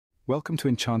Welcome to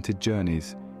Enchanted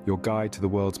Journeys, your guide to the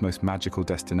world's most magical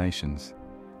destinations.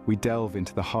 We delve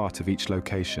into the heart of each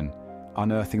location,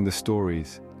 unearthing the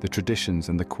stories, the traditions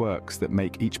and the quirks that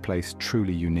make each place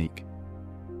truly unique.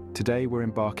 Today we're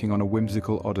embarking on a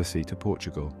whimsical odyssey to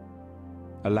Portugal,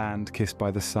 a land kissed by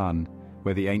the sun,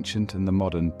 where the ancient and the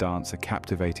modern dance a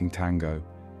captivating tango,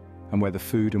 and where the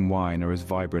food and wine are as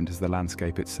vibrant as the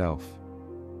landscape itself.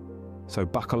 So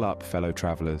buckle up, fellow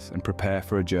travelers, and prepare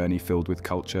for a journey filled with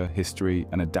culture, history,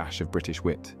 and a dash of British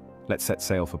wit. Let's set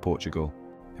sail for Portugal.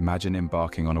 Imagine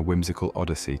embarking on a whimsical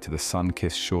odyssey to the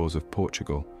sun-kissed shores of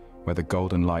Portugal, where the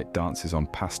golden light dances on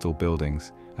pastel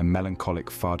buildings and melancholic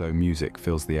fado music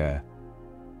fills the air.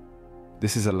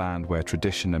 This is a land where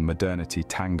tradition and modernity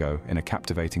tango in a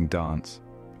captivating dance,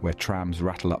 where trams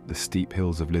rattle up the steep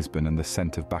hills of Lisbon and the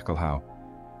scent of bacalhau,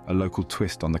 a local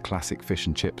twist on the classic fish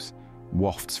and chips,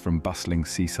 wafts from bustling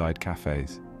seaside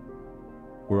cafes.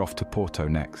 We're off to Porto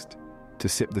next, to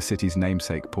sip the city's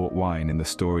namesake port wine in the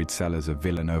storied cellars of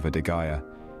Vila Nova de Gaia,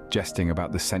 jesting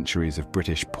about the centuries of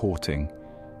British porting.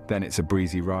 Then it's a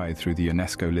breezy ride through the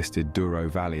UNESCO-listed Douro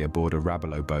Valley aboard a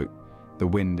Rabelais boat, the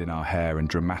wind in our hair and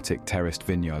dramatic terraced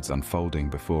vineyards unfolding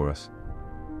before us.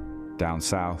 Down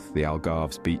south, the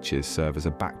Algarve's beaches serve as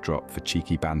a backdrop for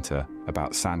cheeky banter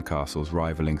about sandcastles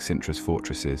rivaling Sintra's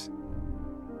fortresses.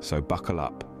 So buckle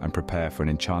up and prepare for an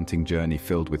enchanting journey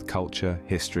filled with culture,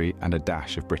 history, and a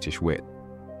dash of British wit.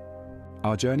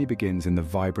 Our journey begins in the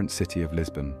vibrant city of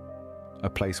Lisbon, a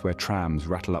place where trams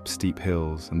rattle up steep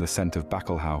hills and the scent of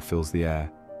bacalhau fills the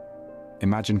air.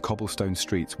 Imagine cobblestone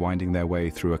streets winding their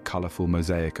way through a colourful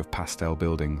mosaic of pastel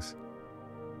buildings.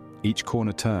 Each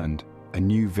corner turned, a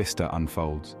new vista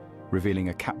unfolds, revealing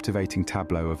a captivating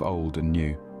tableau of old and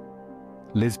new.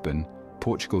 Lisbon,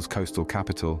 Portugal's coastal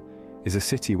capital, is a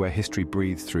city where history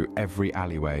breathes through every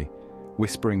alleyway,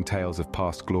 whispering tales of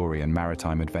past glory and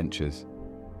maritime adventures.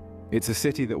 It's a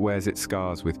city that wears its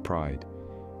scars with pride,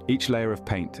 each layer of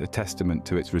paint a testament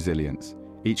to its resilience,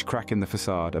 each crack in the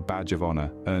facade a badge of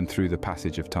honor earned through the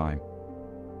passage of time.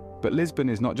 But Lisbon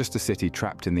is not just a city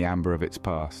trapped in the amber of its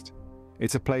past.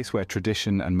 It's a place where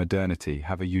tradition and modernity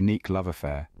have a unique love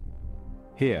affair.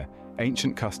 Here,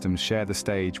 ancient customs share the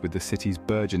stage with the city's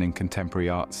burgeoning contemporary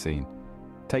arts scene.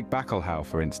 Take bacalhau,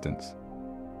 for instance.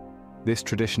 This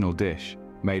traditional dish,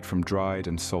 made from dried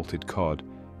and salted cod,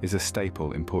 is a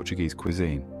staple in Portuguese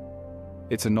cuisine.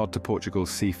 It's a nod to Portugal's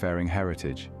seafaring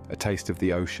heritage, a taste of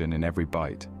the ocean in every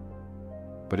bite.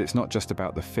 But it's not just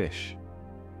about the fish.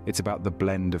 It's about the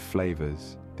blend of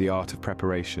flavors, the art of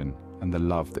preparation, and the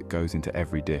love that goes into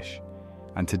every dish.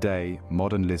 And today,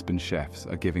 modern Lisbon chefs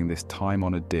are giving this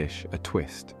time-honored dish a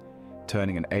twist,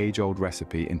 turning an age-old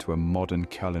recipe into a modern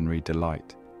culinary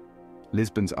delight.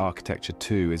 Lisbon's architecture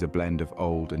too is a blend of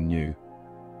old and new.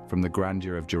 From the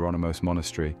grandeur of Jeronimo's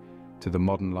monastery to the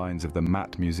modern lines of the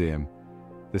Mat Museum,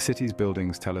 the city's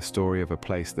buildings tell a story of a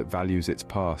place that values its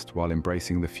past while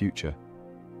embracing the future.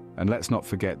 And let's not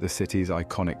forget the city's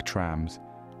iconic trams,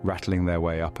 rattling their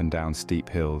way up and down steep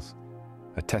hills,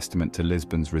 a testament to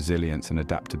Lisbon's resilience and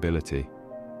adaptability.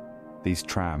 These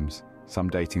trams, some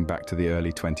dating back to the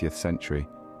early 20th century,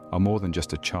 are more than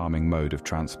just a charming mode of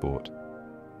transport.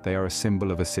 They are a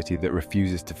symbol of a city that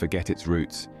refuses to forget its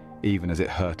roots, even as it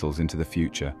hurtles into the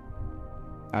future.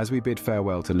 As we bid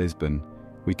farewell to Lisbon,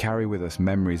 we carry with us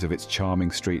memories of its charming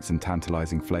streets and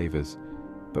tantalizing flavors.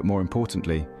 But more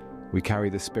importantly, we carry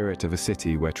the spirit of a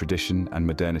city where tradition and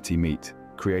modernity meet,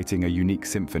 creating a unique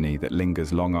symphony that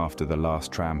lingers long after the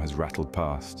last tram has rattled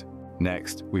past.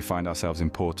 Next, we find ourselves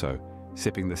in Porto,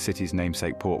 sipping the city's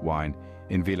namesake port wine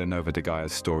in Vila Nova de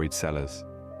Gaia's storied cellars.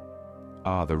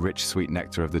 Ah, the rich, sweet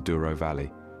nectar of the Douro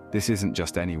Valley. This isn't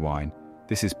just any wine.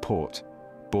 This is port,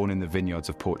 born in the vineyards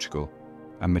of Portugal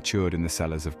and matured in the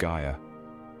cellars of Gaia.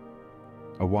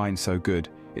 A wine so good,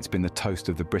 it's been the toast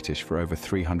of the British for over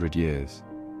 300 years.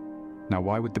 Now,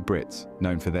 why would the Brits,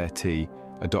 known for their tea,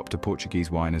 adopt a Portuguese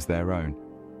wine as their own?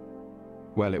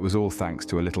 Well, it was all thanks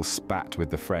to a little spat with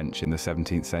the French in the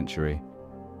 17th century.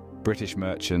 British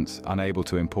merchants, unable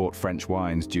to import French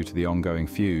wines due to the ongoing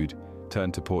feud,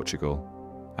 turned to Portugal.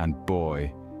 And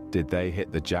boy, did they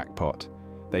hit the jackpot.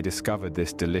 They discovered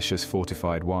this delicious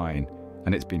fortified wine,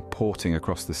 and it's been porting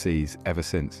across the seas ever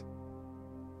since.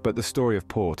 But the story of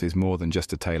port is more than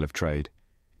just a tale of trade.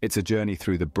 It's a journey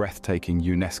through the breathtaking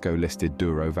UNESCO-listed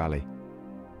Douro Valley.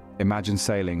 Imagine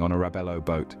sailing on a Rabelais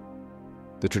boat,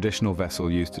 the traditional vessel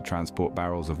used to transport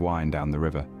barrels of wine down the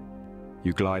river.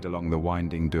 You glide along the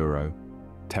winding Douro,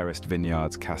 terraced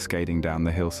vineyards cascading down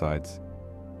the hillsides,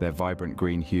 their vibrant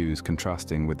green hues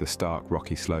contrasting with the stark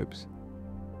rocky slopes.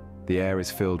 The air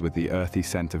is filled with the earthy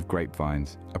scent of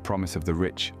grapevines, a promise of the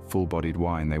rich, full-bodied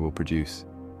wine they will produce.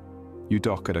 You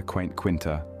dock at a quaint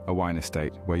quinta, a wine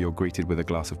estate, where you're greeted with a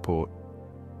glass of port.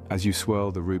 As you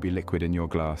swirl the ruby liquid in your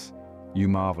glass, you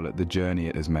marvel at the journey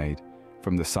it has made,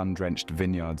 from the sun-drenched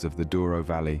vineyards of the Douro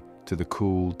Valley to the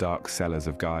cool, dark cellars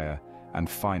of Gaia, and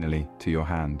finally to your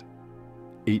hand.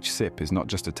 Each sip is not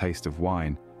just a taste of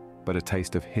wine, but a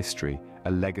taste of history,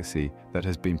 a legacy that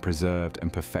has been preserved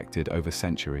and perfected over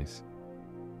centuries.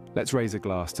 Let's raise a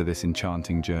glass to this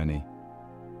enchanting journey,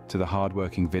 to the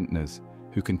hard-working vintners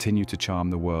who continue to charm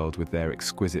the world with their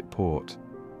exquisite port,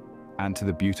 and to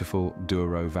the beautiful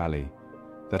Douro Valley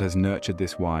that has nurtured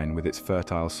this wine with its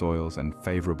fertile soils and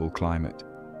favorable climate.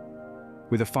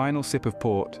 With a final sip of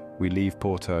port, we leave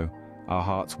Porto, our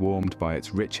hearts warmed by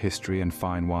its rich history and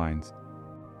fine wines.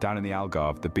 Down in the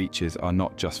Algarve, the beaches are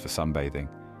not just for sunbathing.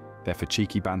 They're for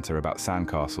cheeky banter about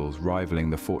sandcastles rivaling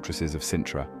the fortresses of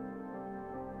Sintra.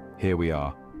 Here we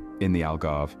are, in the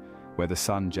Algarve, where the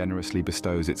sun generously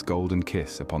bestows its golden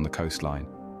kiss upon the coastline.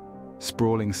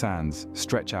 Sprawling sands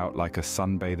stretch out like a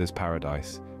sunbather's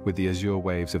paradise, with the azure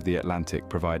waves of the Atlantic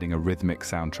providing a rhythmic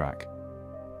soundtrack.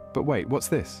 But wait, what's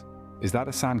this? Is that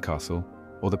a sandcastle,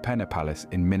 or the Pena Palace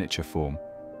in miniature form?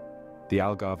 The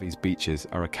Algarve's beaches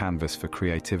are a canvas for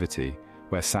creativity,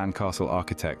 where sandcastle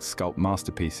architects sculpt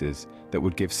masterpieces that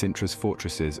would give Sintra's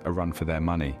fortresses a run for their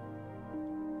money.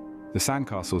 The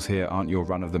sandcastles here aren't your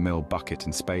run-of-the-mill bucket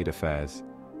and spade affairs.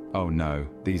 Oh no,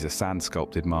 these are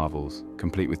sand-sculpted marvels,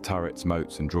 complete with turrets,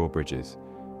 moats and drawbridges,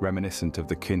 reminiscent of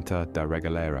the Quinta da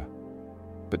Regalera.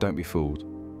 But don't be fooled.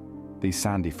 These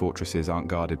sandy fortresses aren't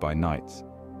guarded by knights,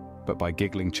 but by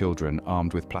giggling children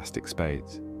armed with plastic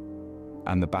spades.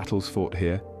 And the battles fought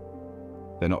here?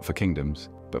 They're not for kingdoms,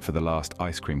 but for the last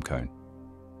ice cream cone.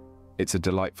 It's a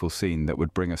delightful scene that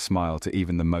would bring a smile to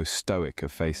even the most stoic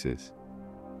of faces.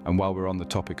 And while we're on the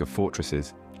topic of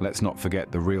fortresses, let's not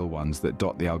forget the real ones that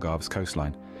dot the Algarve's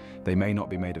coastline. They may not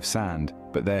be made of sand,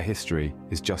 but their history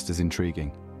is just as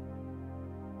intriguing.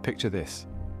 Picture this: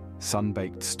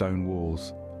 sun-baked stone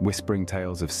walls, whispering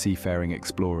tales of seafaring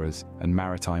explorers and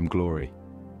maritime glory.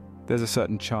 There's a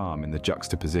certain charm in the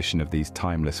juxtaposition of these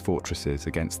timeless fortresses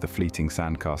against the fleeting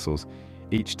sandcastles,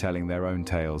 each telling their own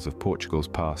tales of Portugal's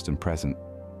past and present.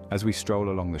 As we stroll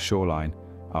along the shoreline,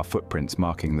 our footprints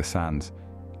marking the sands,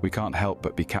 we can't help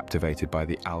but be captivated by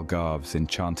the Algarve's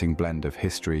enchanting blend of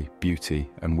history, beauty,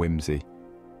 and whimsy.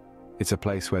 It's a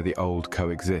place where the old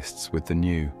coexists with the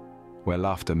new, where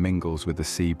laughter mingles with the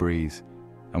sea breeze,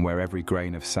 and where every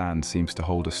grain of sand seems to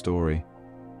hold a story.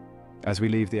 As we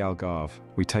leave the Algarve,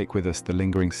 we take with us the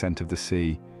lingering scent of the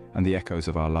sea and the echoes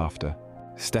of our laughter.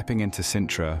 Stepping into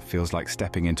Sintra feels like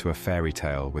stepping into a fairy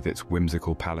tale with its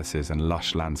whimsical palaces and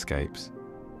lush landscapes.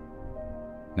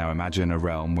 Now imagine a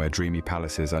realm where dreamy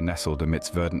palaces are nestled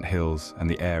amidst verdant hills and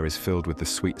the air is filled with the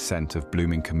sweet scent of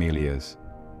blooming camellias.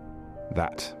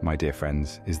 That, my dear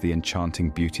friends, is the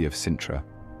enchanting beauty of Sintra.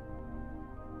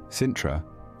 Sintra,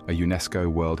 a UNESCO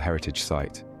World Heritage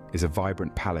Site, is a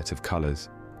vibrant palette of colours,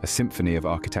 a symphony of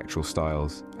architectural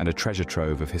styles, and a treasure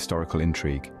trove of historical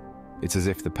intrigue. It's as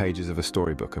if the pages of a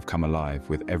storybook have come alive,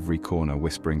 with every corner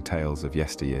whispering tales of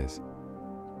yesteryears.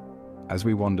 As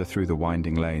we wander through the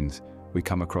winding lanes, we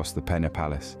come across the Pena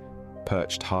Palace,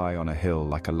 perched high on a hill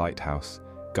like a lighthouse,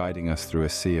 guiding us through a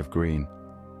sea of green.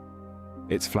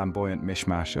 Its flamboyant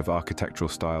mishmash of architectural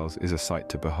styles is a sight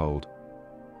to behold.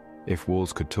 If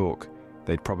walls could talk,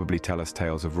 they'd probably tell us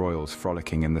tales of royals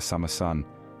frolicking in the summer sun,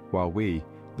 while we,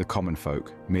 the common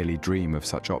folk, merely dream of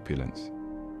such opulence.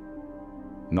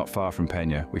 Not far from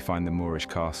Pena, we find the Moorish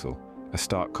castle, a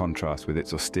stark contrast with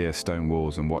its austere stone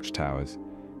walls and watchtowers,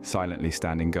 silently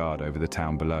standing guard over the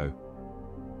town below.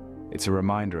 It's a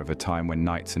reminder of a time when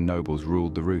knights and nobles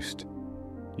ruled the roost.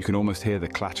 You can almost hear the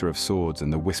clatter of swords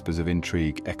and the whispers of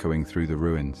intrigue echoing through the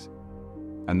ruins.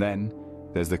 And then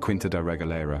there's the Quinta da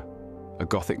Regalera, a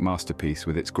Gothic masterpiece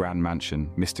with its grand mansion,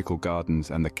 mystical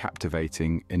gardens, and the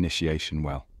captivating initiation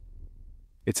well.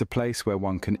 It's a place where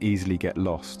one can easily get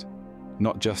lost,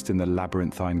 not just in the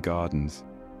labyrinthine gardens,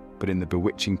 but in the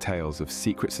bewitching tales of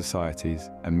secret societies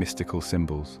and mystical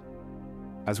symbols.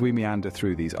 As we meander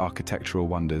through these architectural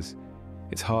wonders,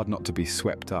 it's hard not to be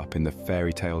swept up in the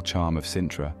fairy tale charm of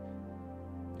Sintra.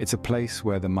 It's a place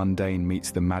where the mundane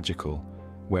meets the magical,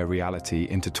 where reality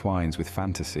intertwines with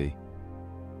fantasy.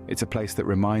 It's a place that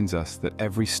reminds us that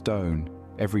every stone,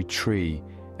 every tree,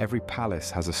 every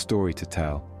palace has a story to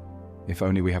tell, if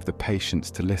only we have the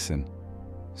patience to listen.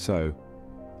 So,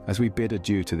 as we bid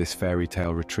adieu to this fairy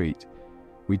tale retreat,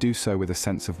 we do so with a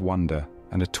sense of wonder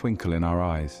and a twinkle in our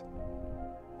eyes.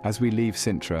 As we leave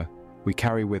Sintra, we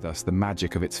carry with us the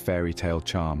magic of its fairy tale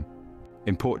charm.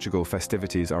 In Portugal,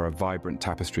 festivities are a vibrant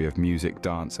tapestry of music,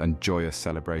 dance, and joyous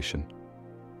celebration.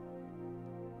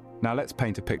 Now let's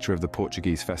paint a picture of the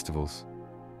Portuguese festivals.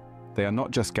 They are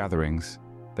not just gatherings,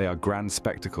 they are grand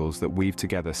spectacles that weave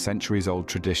together centuries-old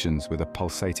traditions with a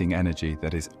pulsating energy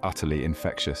that is utterly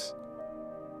infectious.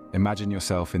 Imagine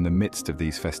yourself in the midst of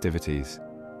these festivities,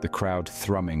 the crowd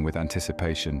thrumming with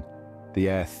anticipation, the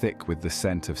air thick with the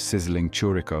scent of sizzling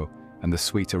churrico and the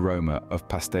sweet aroma of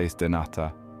pastéis de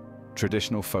nata.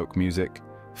 Traditional folk music,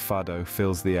 fado,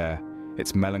 fills the air,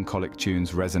 its melancholic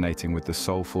tunes resonating with the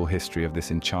soulful history of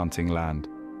this enchanting land.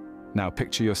 Now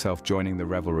picture yourself joining the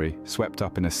revelry, swept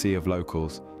up in a sea of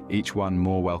locals, each one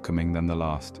more welcoming than the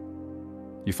last.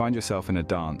 You find yourself in a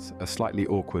dance, a slightly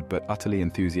awkward but utterly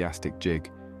enthusiastic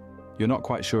jig. You're not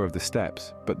quite sure of the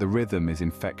steps, but the rhythm is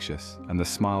infectious and the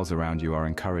smiles around you are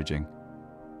encouraging.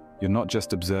 You're not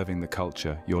just observing the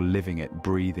culture, you're living it,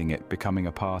 breathing it, becoming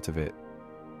a part of it.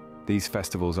 These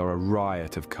festivals are a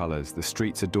riot of colors, the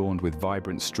streets adorned with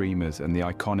vibrant streamers and the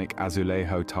iconic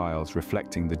azulejo tiles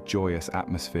reflecting the joyous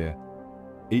atmosphere.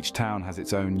 Each town has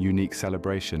its own unique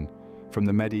celebration, from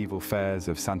the medieval fairs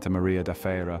of Santa Maria da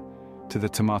Feira to the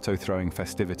tomato-throwing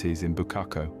festivities in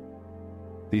Bucaco.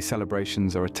 These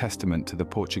celebrations are a testament to the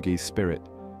Portuguese spirit,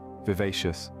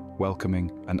 vivacious,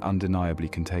 welcoming, and undeniably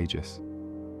contagious.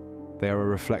 They are a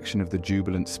reflection of the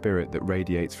jubilant spirit that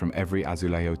radiates from every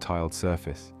azulejo-tiled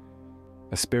surface.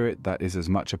 A spirit that is as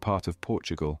much a part of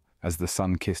Portugal as the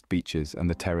sun-kissed beaches and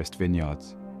the terraced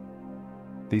vineyards.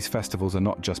 These festivals are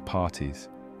not just parties,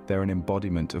 they're an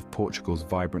embodiment of Portugal's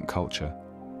vibrant culture,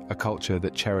 a culture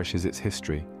that cherishes its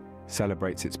history,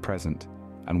 celebrates its present,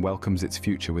 and welcomes its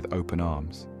future with open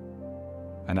arms.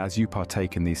 And as you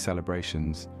partake in these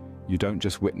celebrations, you don't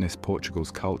just witness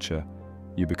Portugal's culture,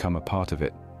 you become a part of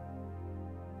it.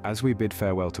 As we bid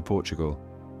farewell to Portugal,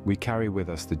 we carry with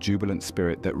us the jubilant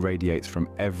spirit that radiates from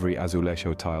every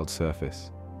azulejo-tiled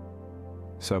surface.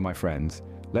 So, my friends,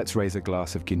 let's raise a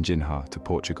glass of ginginha to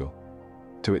Portugal,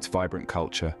 to its vibrant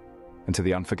culture, and to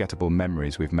the unforgettable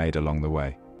memories we've made along the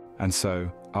way. And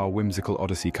so, our whimsical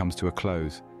odyssey comes to a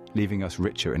close, leaving us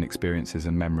richer in experiences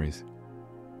and memories.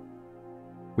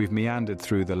 We've meandered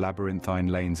through the labyrinthine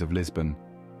lanes of Lisbon,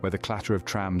 where the clatter of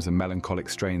trams and melancholic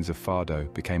strains of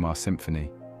fado became our symphony.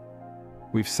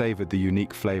 We've savoured the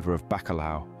unique flavour of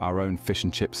bacalhau, our own fish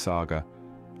and chip saga,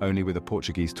 only with a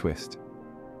Portuguese twist.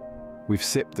 We've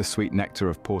sipped the sweet nectar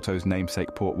of Porto's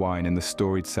namesake port wine in the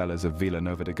storied cellars of Vila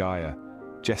Nova de Gaia,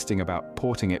 jesting about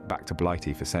porting it back to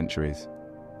Blighty for centuries.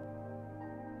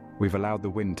 We've allowed the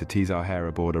wind to tease our hair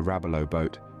aboard a Rabelais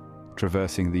boat,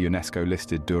 traversing the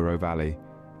UNESCO-listed Douro Valley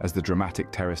as the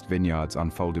dramatic terraced vineyards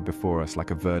unfolded before us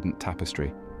like a verdant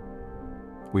tapestry.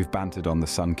 We've bantered on the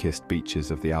sun-kissed beaches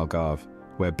of the Algarve,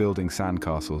 where building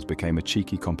sandcastles became a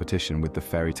cheeky competition with the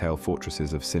fairy tale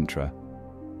fortresses of Sintra.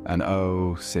 And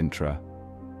oh, Sintra.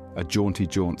 A jaunty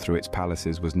jaunt through its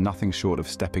palaces was nothing short of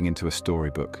stepping into a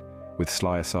storybook, with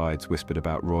sly asides whispered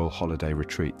about royal holiday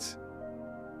retreats.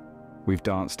 We've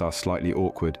danced our slightly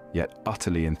awkward, yet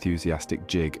utterly enthusiastic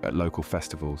jig at local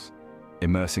festivals,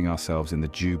 immersing ourselves in the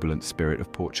jubilant spirit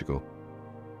of Portugal.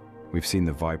 We've seen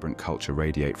the vibrant culture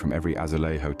radiate from every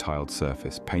azulejo-tiled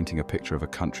surface, painting a picture of a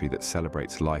country that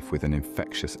celebrates life with an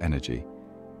infectious energy.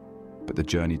 But the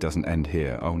journey doesn't end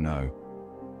here, oh no.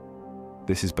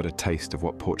 This is but a taste of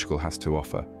what Portugal has to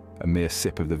offer, a mere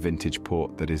sip of the vintage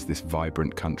port that is this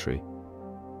vibrant country.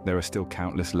 There are still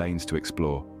countless lanes to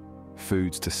explore,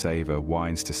 foods to savour,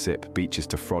 wines to sip, beaches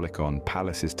to frolic on,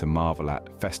 palaces to marvel at,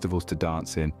 festivals to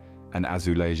dance in, and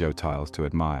azulejo tiles to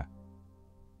admire.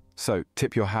 So,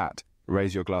 tip your hat,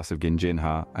 raise your glass of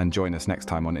ginginha, and join us next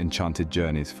time on Enchanted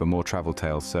Journeys for more travel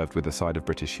tales served with a side of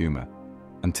British humour.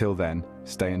 Until then,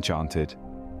 stay enchanted.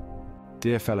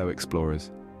 Dear fellow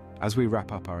explorers, as we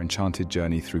wrap up our enchanted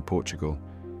journey through Portugal,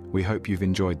 we hope you've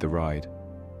enjoyed the ride.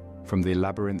 From the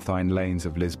labyrinthine lanes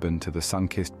of Lisbon to the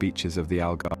sun-kissed beaches of the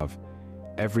Algarve,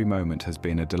 every moment has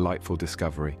been a delightful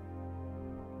discovery.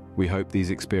 We hope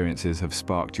these experiences have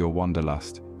sparked your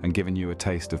wanderlust and given you a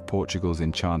taste of Portugal's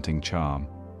enchanting charm.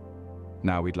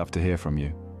 Now we'd love to hear from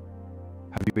you.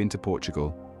 Have you been to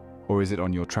Portugal, or is it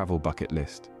on your travel bucket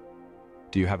list?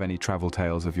 Do you have any travel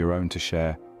tales of your own to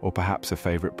share, or perhaps a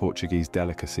favourite Portuguese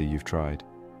delicacy you've tried?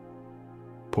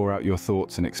 Pour out your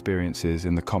thoughts and experiences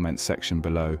in the comments section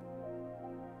below.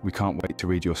 We can't wait to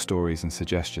read your stories and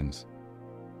suggestions.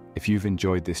 If you've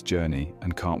enjoyed this journey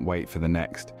and can't wait for the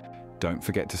next, don't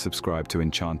forget to subscribe to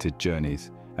Enchanted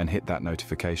Journeys and hit that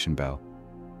notification bell.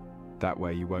 That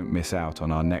way you won't miss out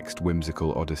on our next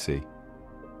whimsical odyssey.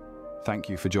 Thank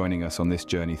you for joining us on this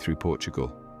journey through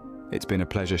Portugal. It's been a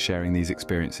pleasure sharing these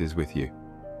experiences with you.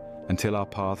 Until our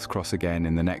paths cross again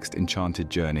in the next enchanted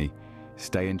journey,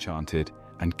 stay enchanted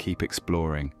and keep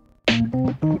exploring.